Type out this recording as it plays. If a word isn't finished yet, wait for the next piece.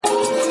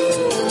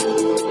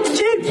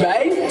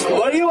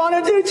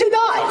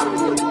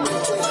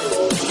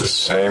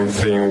Same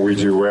thing we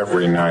do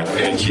every night,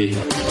 Pinky.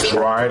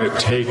 Try to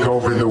take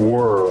over the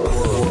world.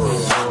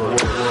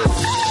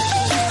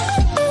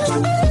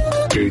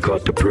 Take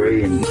out the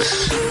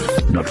brains,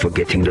 not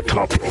forgetting the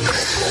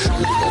topics.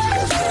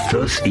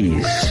 This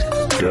is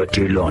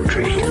Dirty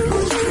Laundry.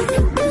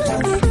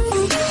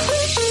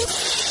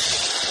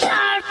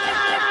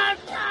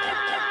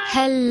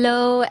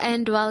 Hello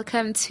and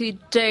welcome to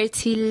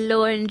Dirty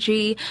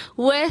Laundry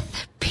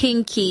with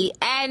Pinky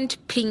and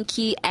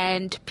Pinky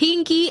and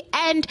Pinky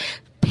and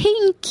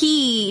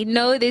Pinky.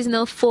 No, there's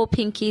no four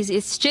Pinkies.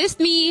 It's just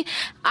me.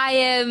 I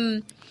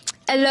am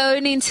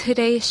alone in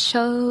today's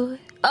show.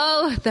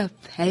 Oh, the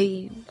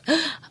pain.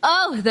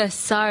 Oh, the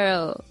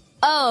sorrow.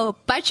 Oh,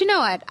 but you know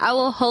what? I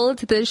will hold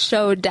the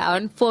show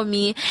down for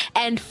me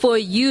and for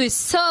you.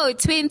 So,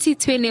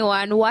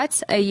 2021,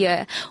 what a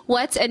year.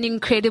 What an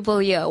incredible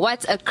year.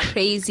 What a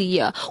crazy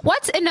year.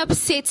 What an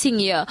upsetting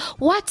year.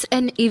 What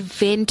an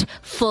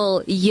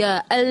eventful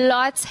year. A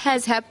lot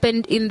has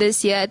happened in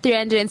this year,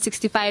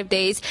 365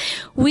 days.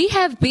 We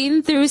have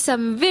been through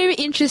some very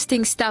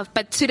interesting stuff,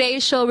 but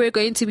today's show we're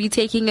going to be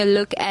taking a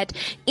look at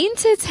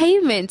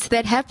entertainment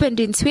that happened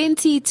in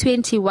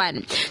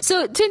 2021.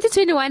 So,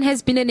 2021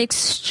 has been an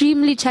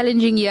extremely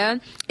challenging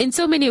year in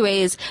so many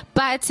ways,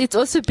 but it's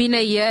also been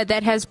a year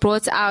that has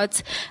brought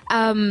out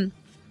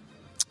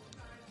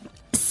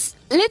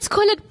let's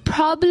call it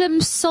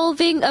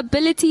problem-solving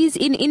abilities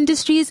in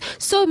industries.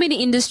 So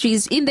many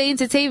industries, in the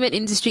entertainment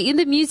industry, in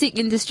the music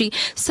industry,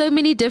 so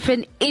many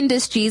different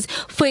industries.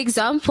 For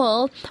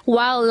example,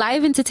 while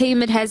live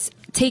entertainment has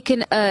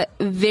taken a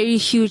very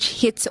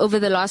huge hit over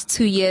the last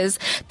 2 years,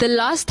 the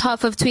last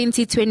half of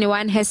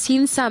 2021 has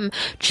seen some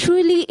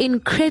truly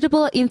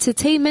incredible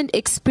entertainment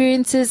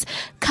experiences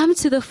come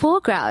to the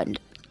foreground.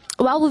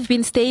 While we've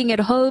been staying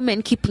at home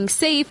and keeping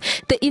safe,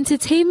 the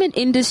entertainment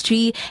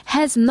industry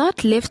has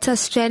not left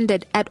us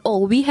stranded at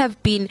all. We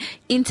have been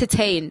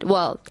entertained.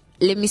 Well,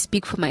 let me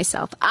speak for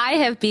myself. I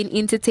have been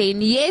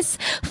entertained. Yes,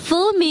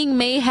 filming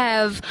may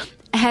have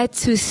had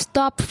to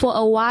stop for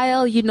a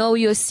while. You know,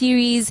 your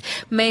series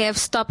may have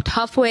stopped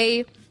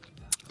halfway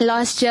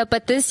last year,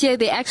 but this year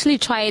they actually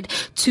tried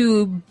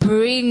to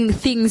bring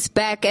things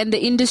back, and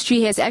the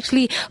industry has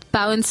actually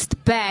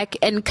bounced back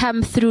and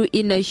come through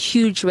in a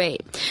huge way.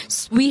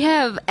 We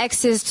have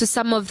access to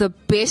some of the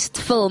best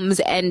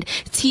films and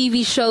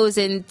TV shows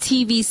and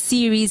TV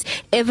series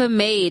ever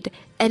made,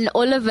 and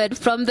all of it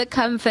from the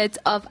comfort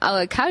of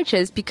our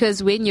couches,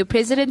 because when your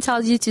president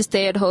tells you to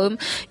stay at home,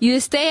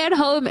 you stay at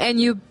home and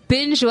you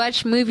binge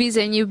watch movies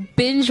and you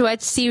binge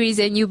watch series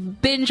and you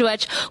binge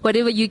watch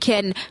whatever you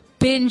can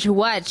binge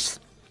watch.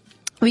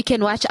 We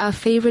can watch our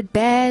favorite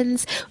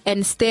bands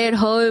and stay at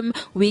home.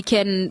 We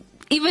can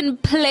even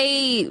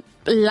play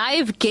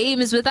live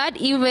games without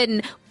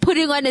even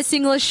putting on a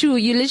single shoe.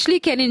 You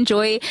literally can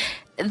enjoy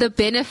the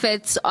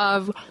benefits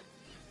of,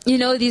 you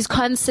know, these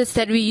concerts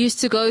that we used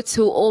to go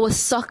to, or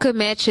soccer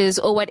matches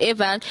or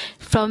whatever,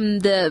 from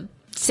the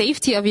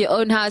safety of your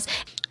own house.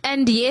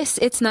 And yes,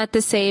 it's not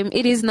the same.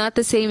 It is not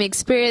the same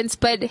experience,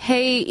 but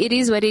hey, it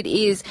is what it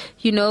is.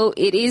 You know,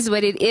 it is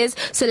what it is.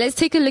 So let's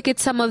take a look at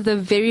some of the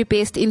very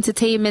best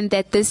entertainment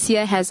that this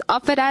year has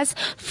offered us,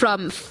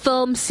 from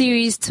film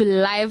series to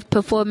live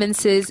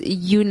performances,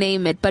 you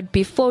name it. But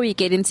before we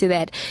get into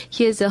that,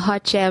 here's a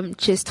hot jam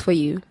just for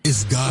you.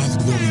 It's God's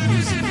Glory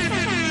Music.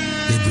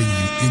 They bring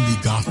you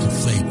indie gospel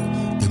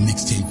flavor, the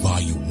mixtape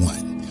volume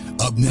 1.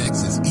 Up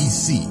next is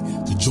EC,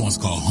 the joint's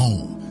called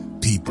Home.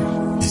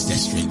 People, it's that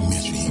straight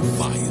misery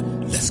fire.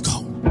 Let's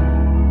go.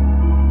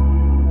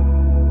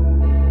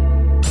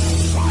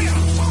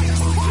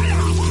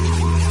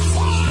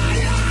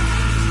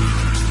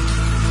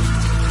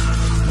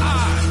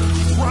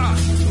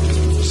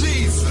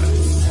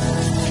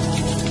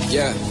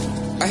 Yeah,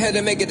 I had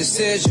to make a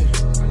decision.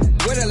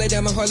 Would I lay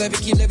down my whole life and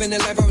keep living the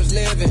life I was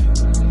living?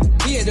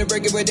 He had to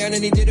break it way down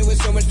and he did it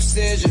with so much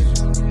precision.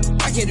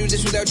 I can't do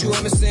this without you,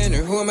 I'm a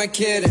sinner. Who am I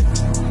kidding?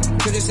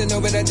 Could've said no,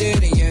 but I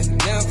didn't, yeah.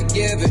 Now I'm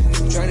forgiven.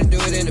 Trying to do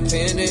it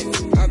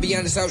independent. I'll be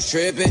honest, I was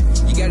tripping.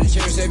 You gotta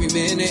cherish every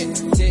minute.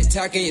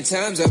 TikTok and your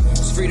time's up.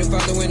 It's free to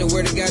follow in the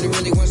word of God who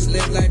really wants to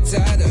live life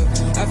tied up.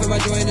 I feel my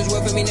joy in his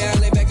world for me now.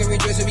 Lay back and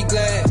rejoice and be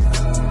glad.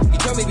 He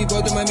told me be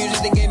bold through my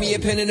music, they gave me a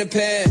pen and a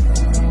pad.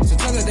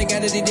 Sometimes I thank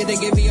God that he did, they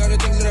gave me all the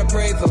things that I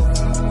prayed for.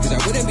 Cause I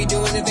wouldn't be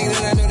doing the things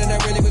that I know that I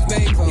really was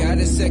made for. Got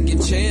a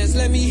second chance,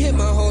 let me hit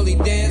my holy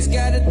dance.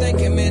 Gotta thank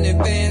him in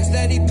advance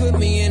that he put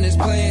me in his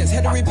plans.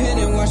 Had to repent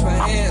and wash my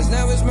hands,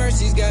 now his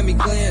mercy's got me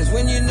cleansed.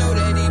 When you know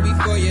that he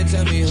before you,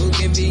 tell me who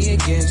can be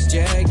against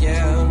Jack,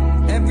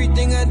 yeah.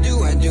 Everything I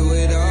do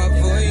it all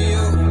for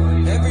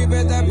you. Every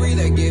breath I breathe,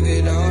 I give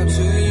it all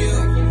to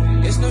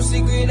you. It's no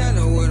secret, I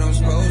know what I'm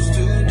supposed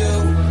to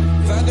do.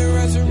 Father,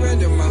 I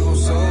surrender my whole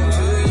soul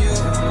to you.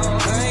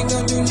 I ain't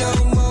gonna do no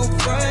more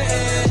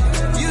frontin'.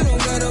 You don't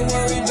gotta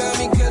worry about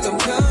me cause I'm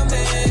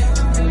coming.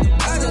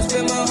 I done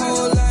spent my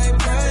whole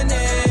life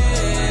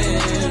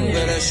running,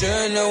 but I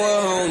sure know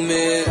what home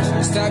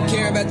is. Stop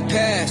caring about the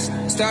past.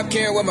 Stop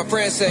caring what my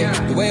friends say.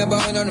 The way I'm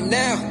balling on them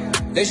now,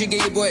 They should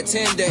get your boy a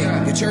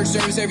 10-day. Your church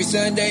service every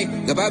Sunday.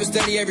 The Bible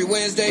study every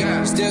Wednesday.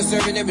 Still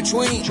serving in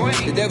between.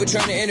 The devil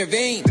trying to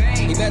intervene.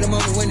 He met him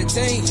on the winning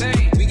team.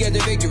 We get the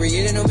victory.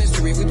 It ain't no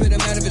mystery. We put him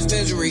out of his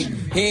misery.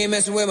 He ain't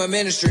messing with my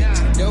ministry.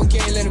 No,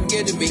 can't let him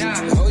get to me.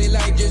 The holy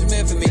life just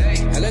meant for me.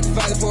 I let the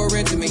Father pour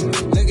it to me.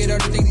 Look at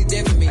all the things he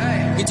did for me.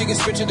 He took his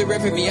scripture to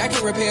rip at me. I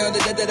can repay all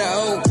the debt that I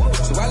owe.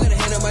 So I let a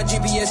hand on my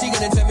GPS. He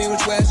gonna tell me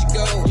which way I should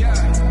go.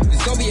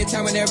 There's gonna be a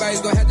time when everybody's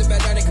gonna have to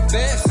back down and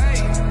confess.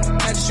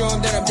 Had to show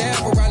him that I'm down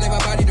before I lay my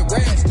body to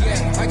rest.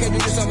 Yeah, I can't do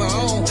this on my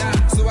own.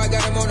 So I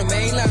got him on the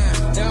main line.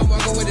 Now I'm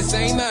walking with the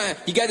same mind.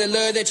 You got the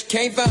love that you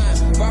can't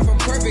find. Far from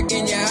perfect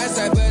in your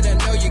eyesight, but I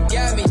know you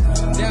got me.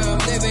 Now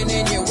I'm living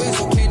in your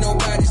whistle, can't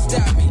nobody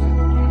stop me.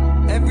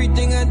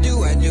 Everything I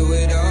do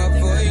it all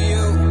for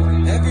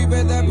you. Every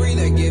breath I breathe,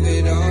 I give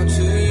it all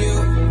to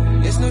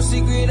you. It's no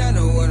secret, I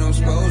know what I'm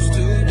supposed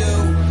to do.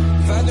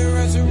 Father,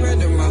 I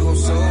surrender my whole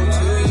soul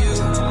to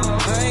you.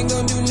 I ain't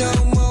gonna do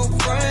no more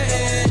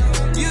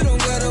frontin'. You don't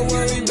gotta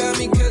worry about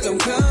me cause I'm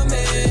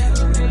coming.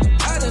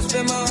 I done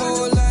spent my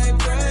whole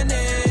life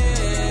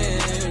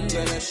running,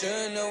 but I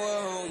sure know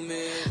what home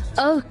is.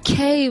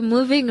 Okay,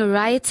 moving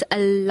right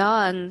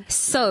along.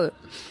 So,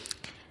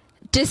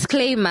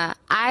 disclaimer,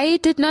 I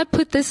did not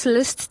put this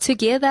list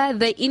together.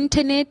 The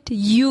internet,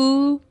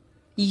 you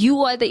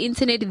are the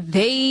internet,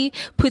 they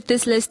put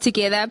this list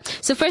together.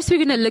 So first we're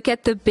going to look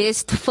at the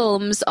best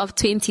films of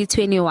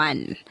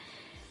 2021.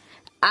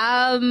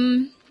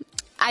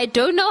 I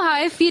don't know how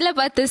I feel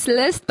about this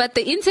list, but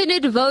the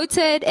internet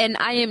voted and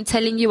I am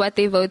telling you what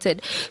they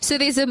voted. So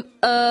there's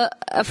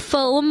a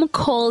film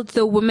called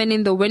The Woman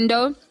in the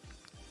Window.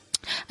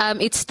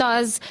 It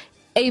stars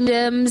Amy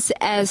Adams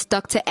as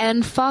Dr.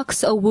 Anne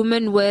Fox, a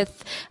woman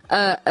with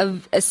a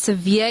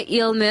severe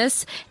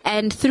illness,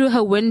 and through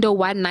her window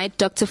one night,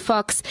 Dr.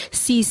 Fox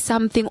sees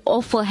something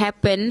awful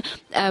happen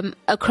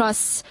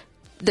across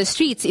the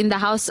streets in the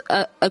house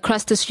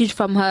across the street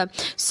from her.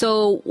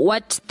 So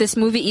what this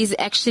movie is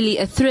actually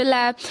a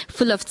thriller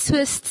full of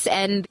twists,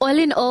 and all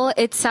in all,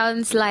 it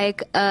sounds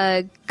like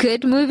a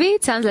good movie.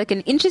 It sounds like an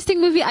interesting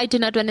movie. I do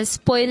not want to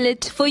spoil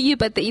it for you,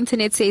 but the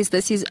internet says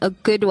this is a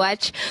good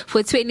watch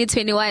for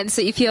 2021.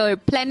 So if you're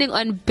planning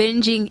on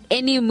binging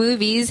any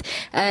movies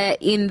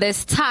in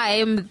this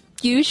time,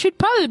 you should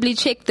probably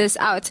check this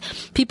out.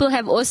 People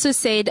have also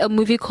said a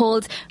movie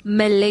called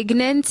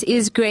Malignant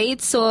is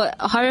great. So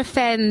horror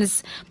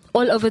fans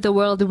all over the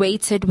world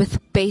waited with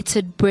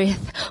bated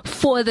breath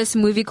for this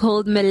movie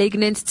called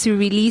Malignant to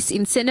release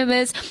in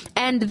cinemas,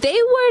 and they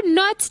were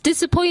not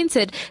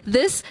disappointed.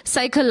 This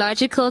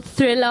psychological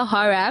thriller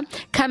horror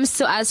comes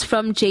to us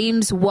from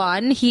James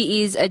Wan.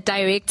 He is a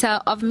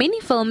director of many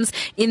films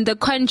in the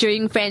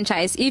Conjuring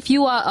franchise. If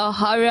you are a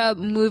horror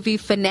movie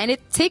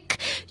fanatic,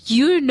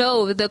 you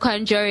know The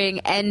Conjuring,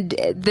 and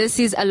this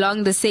is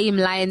along the same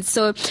lines.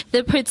 So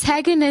the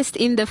protagonist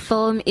in the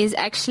film is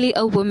actually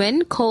a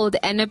woman called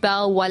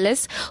Annabelle Wallace,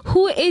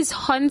 who is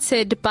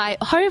haunted by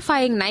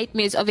horrifying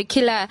nightmares of a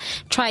killer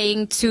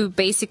trying to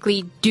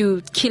basically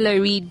do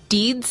killery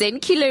deeds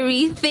and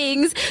killery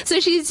things. So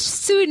she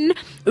soon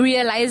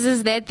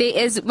realizes that there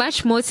is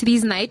much more to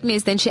these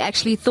nightmares than she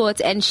actually thought,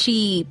 and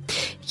she,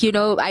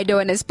 I don't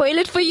want to spoil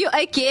it for you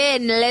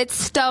again. Let's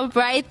stop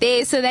right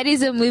there. So that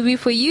is a movie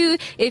for you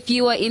if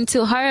you are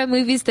into horror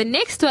movies. The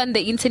next one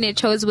the internet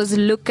chose was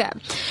Luca.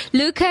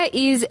 Luca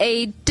is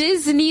a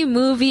Disney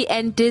movie,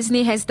 and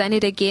Disney has done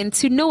it again,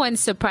 to no one's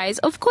surprise.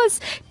 Of course,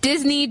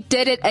 Disney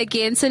did it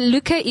again. So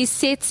Luca is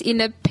set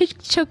in a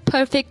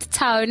picture-perfect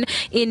town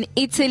in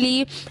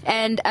Italy,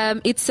 and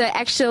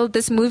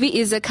this movie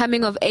is a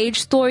coming-of-age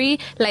story,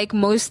 like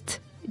most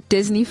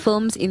Disney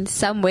films in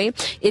some way.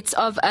 It's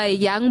of a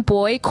young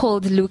boy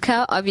called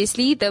Luca.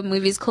 Obviously, the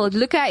movie is called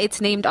Luca.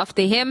 It's named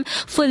after him.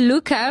 For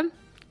Luca,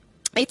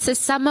 it's a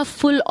summer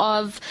full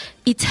of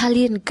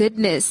Italian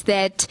goodness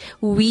that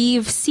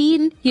we've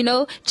seen,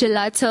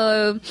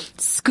 gelato,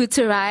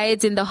 scooter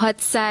rides in the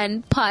hot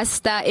sun,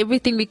 pasta,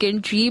 everything we can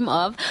dream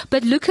of.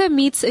 But Luca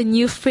meets a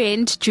new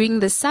friend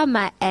during the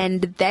summer,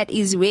 and that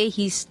is where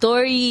his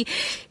story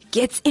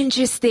gets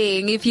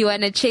interesting, if you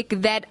want to check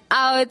that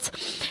out.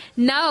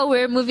 Now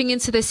we're moving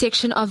into the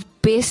section of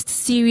best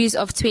series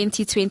of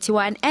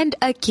 2021. And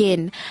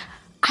again,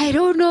 I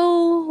don't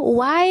know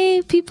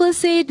why people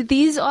said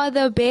these are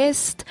the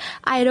best.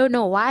 I don't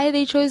know why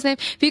they chose them.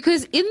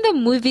 Because in the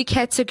movie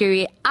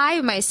category,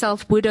 I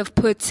myself would have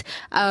put,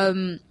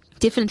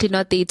 definitely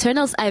not the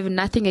Eternals. I have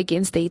nothing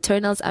against the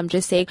Eternals. I'm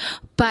just saying.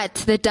 But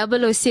the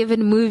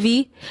 007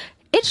 movie,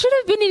 it should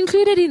have been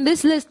included in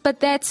this list,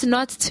 but that's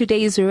not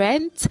today's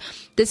rant.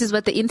 This is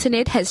what the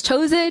internet has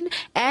chosen,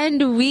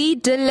 and we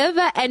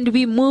deliver and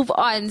we move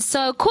on.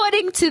 So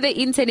according to the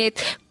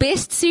internet,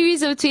 best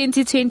series of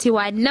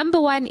 2021, number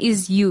one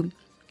is You.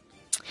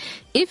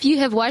 If you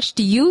have watched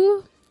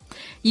You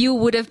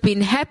would have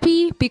been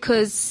happy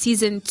because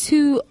season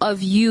 2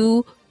 of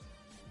You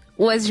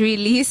was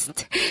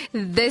released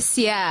this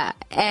year,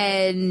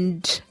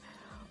 and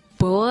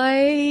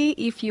Boy,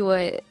 if you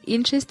were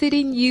interested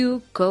in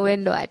You, go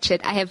and watch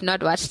it. I have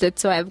not watched it,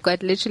 so I've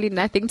got literally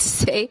nothing to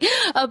say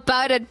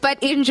about it,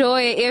 but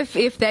enjoy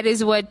if that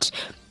is what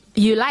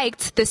you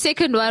liked. The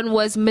second one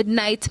was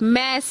Midnight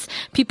Mass.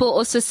 People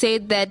also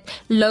said that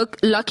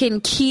Lock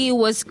and Key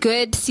was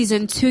good.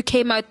 Season 2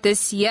 came out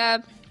this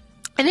year.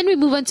 And then we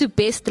move on to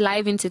Best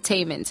Live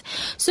Entertainment.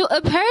 So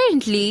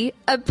apparently,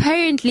 I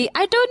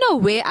don't know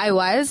where I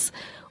was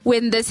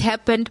when this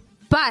happened,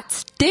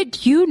 but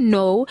did you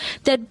know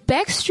that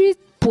Backstreet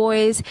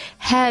Boys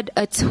had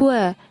a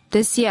tour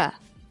this year?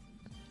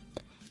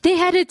 They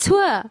had a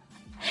tour.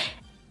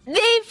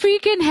 They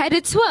freaking had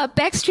a tour.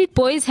 Backstreet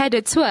Boys had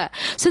a tour.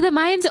 So the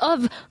minds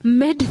of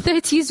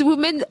mid-30s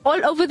women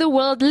all over the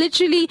world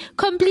literally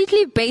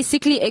completely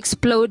basically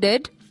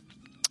exploded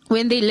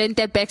when they learned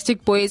that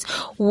Backstreet Boys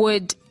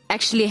would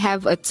actually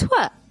have a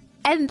tour.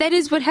 And that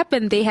is what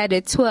happened. They had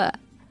a tour.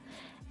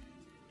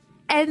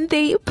 And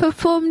they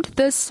performed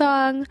the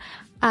song,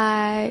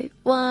 I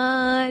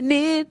Want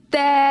It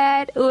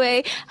That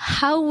Way.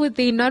 How would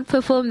they not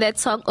perform that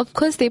song? Of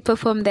course they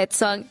performed that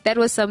song. That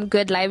was some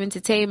good live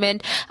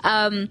entertainment.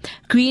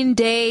 Green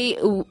Day,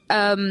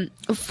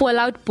 Fall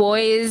Out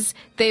Boys,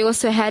 they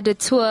also had a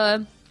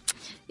tour.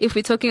 If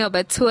we're talking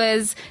about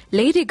tours,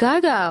 Lady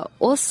Gaga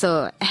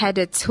also had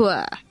a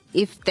tour,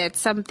 if that's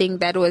something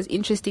that was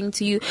interesting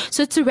to you.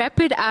 So to wrap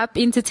it up,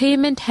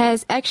 entertainment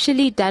has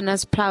actually done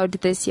us proud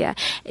this year.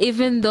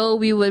 Even though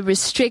we were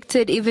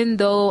restricted, even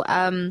though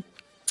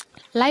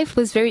life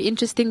was very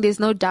interesting, there's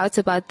no doubt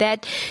about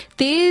that,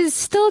 there's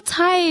still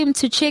time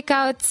to check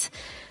out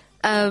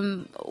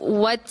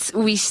what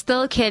we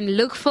still can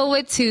look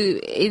forward to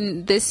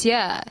in this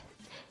year.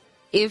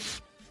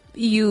 If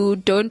you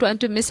don't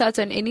want to miss out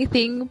on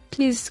anything,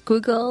 please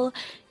Google.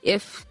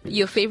 If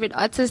your favorite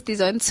artist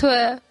is on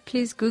tour,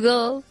 please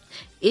Google.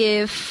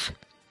 If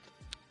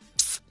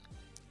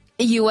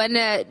you want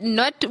to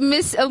not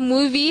miss a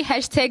movie,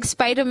 hashtag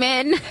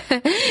Spider-Man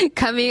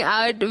coming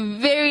out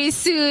very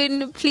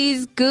soon,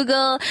 please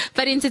Google.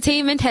 But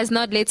entertainment has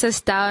not let us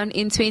down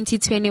in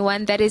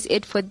 2021. That is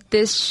it for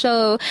this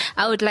show.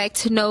 I would like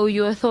to know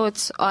your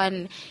thoughts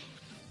on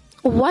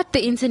what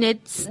the internet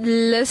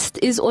list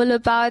is all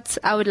about.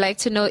 I would like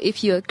to know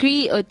if you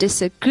agree or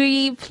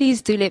disagree.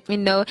 Please do let me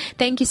know.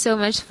 Thank you so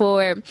much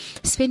for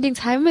spending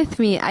time with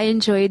me. I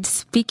enjoyed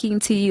speaking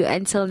to you.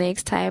 Until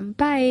next time.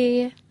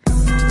 Bye.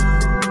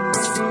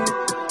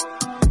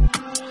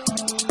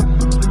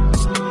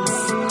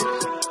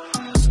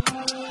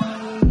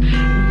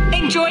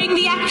 Enjoying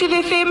the Active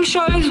FM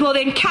shows? Well,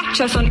 then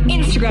catch us on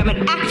Instagram at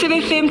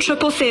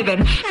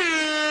ActiveFM777.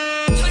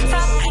 Twitter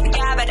at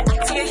Gab at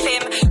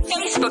ActiveFM.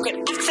 Facebook at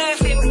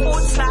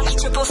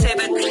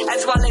ActiveFM/777,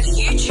 as well as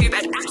YouTube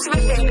at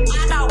ActiveFM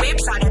and our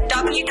website at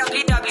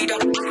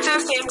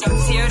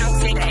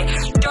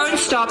www.activefm.co.za. Don't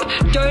stop,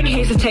 don't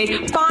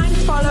hesitate. Find,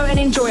 follow and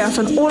enjoy us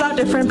on all our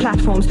different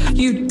platforms.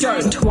 You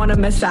don't want to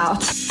miss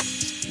out.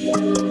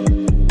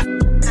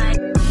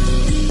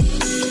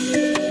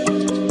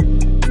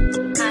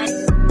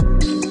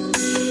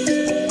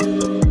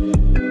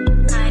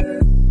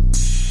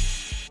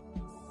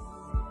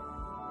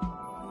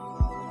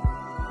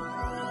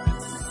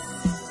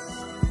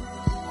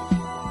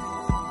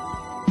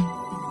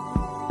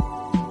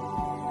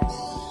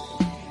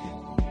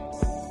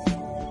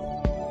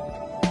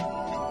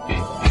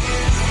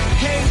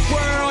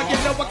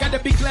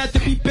 To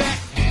be back,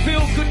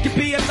 feel good to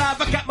be alive.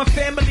 I got my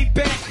family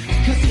back,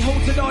 cause he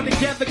holds it all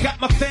together,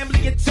 got my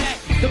family intact.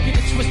 Don't get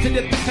it twisted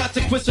if the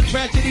consequence of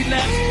tragedy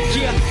lasts.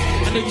 Yeah,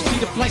 I know you see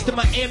the flights to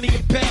Miami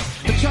and back,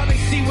 but y'all ain't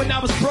see when I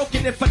was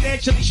broken and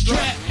financially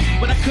strapped.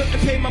 When I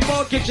couldn't pay my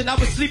mortgage and I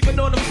was sleeping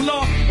on the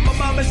floor in my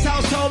mama's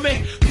house,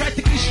 homie,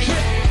 practically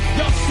stripped.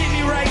 Y'all see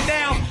me right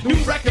now,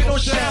 new record on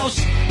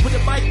shelves, with a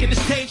mic in the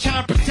stage,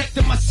 trying to protect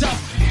myself.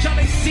 Y'all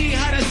ain't see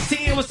how that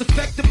scene was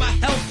affecting my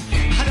health.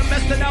 How the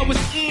mess that I was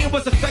in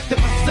was affecting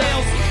my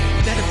sales.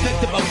 That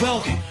affected my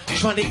wealth.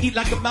 Trying to eat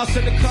like a mouse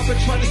in the cupboard.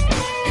 Trying to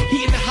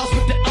heat in the house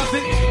with the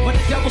oven. But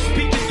the devil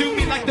speaking through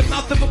me like the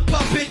mouth of a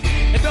puppet.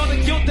 And all the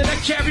guilt that I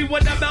carry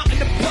when I'm out in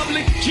the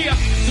public. Yeah,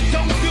 so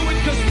don't do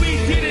it cause we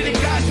did it and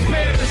God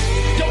spared us.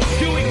 Don't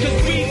do it cause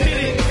we did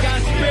it and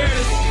God spared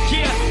us.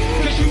 Yeah,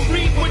 cause you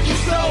reap what you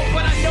sow.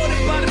 But I know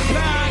that by the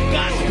power of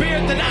God's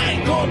spirit that I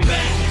ain't going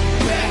back.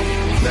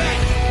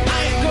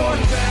 I ain't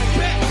going back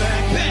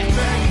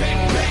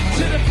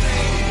to the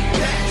flame,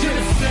 back to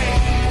the flame,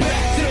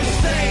 back to the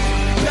same,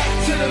 back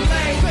to the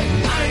lane.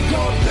 I ain't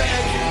going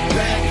back.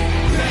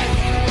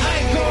 I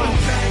ain't going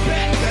back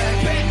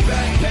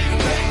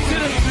to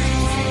the free,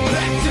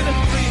 back to the free, back to the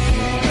free,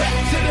 back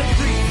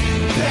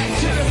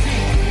to the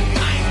free. I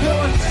ain't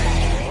going back.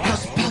 I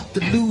was about to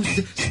lose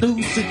it,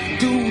 snoozing,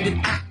 dude,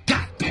 and I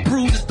got the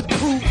bruises to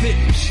prove it.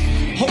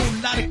 Whole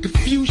lot of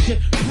confusion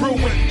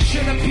brewing.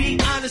 Should I be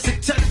honest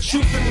and tell the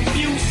truth in the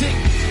music?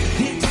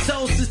 Hit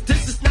souls,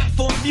 this is not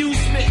for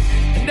amusement.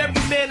 And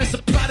every man is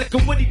a product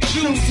of what he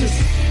chooses.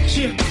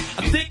 Yeah,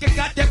 I think I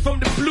got that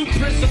from the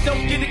blueprint, so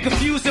don't get it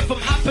confused if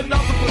I'm hopping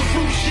off of a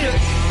cruise ship. I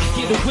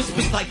hear the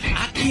whispers like,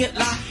 I can't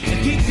lie.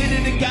 He did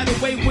it and got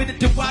away with it,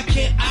 then why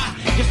can't I?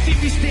 You see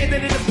me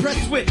standing in the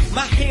press with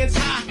my hands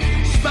high,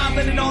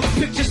 smiling in all the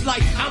pictures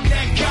like I'm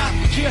that guy.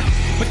 Yeah,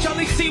 but y'all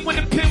ain't see when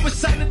the pen was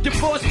signing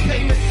divorce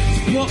payments,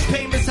 support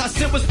payments. I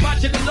said was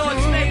watching the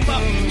Lord's name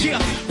up. Yeah,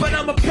 but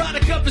I'm a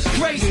product of His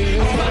grace. I'm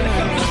a product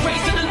of His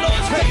grace and the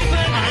Lord's favor.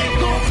 And I ain't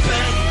gon'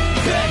 back.